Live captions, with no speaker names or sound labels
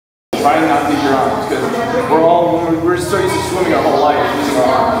trying not to use your arms, because we're just so used to swimming our whole life using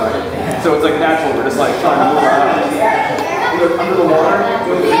our arms, right? So it's like natural, we're just like trying to move our arms. Under the water,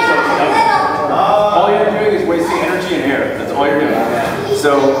 all you're doing is wasting energy and air. That's all you're doing.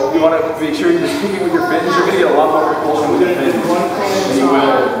 So you want to make sure you're just kicking with your fins. You're going to get a lot more propulsion with your fins than you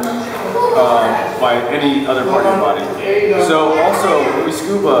will by any other part of your body. So also, when we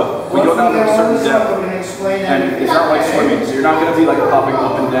scuba, we go down to a certain depth, and it's not like swimming, so you're not going to be like popping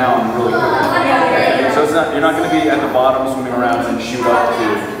up and down really quickly. So it's not, you're not going to be at the bottom swimming around and shoot up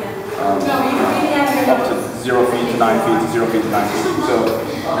to 0 feet to 9 feet to 0 feet to 9 feet. So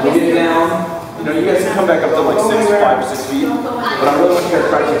we'll get down. You know, you guys can come back up to like 5 or 6 feet, but I really want you guys to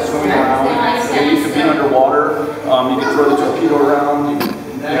practice swimming around. Get used to being underwater. You can throw the torpedo around.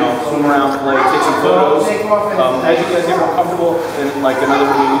 You know, swim around, play, take some photos. As you guys get more comfortable in like another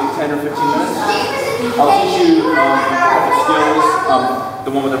maybe 10 or 15 minutes, I'll teach you a couple skills.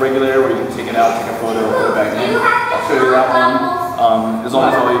 The one with the regulator where you can take it out, take a photo, put it back in. I'll show you that one. As long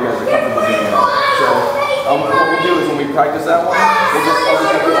as all you guys are comfortable doing it. So what we'll do is when we practice that one, I'll just have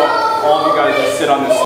all of you guys just sit on this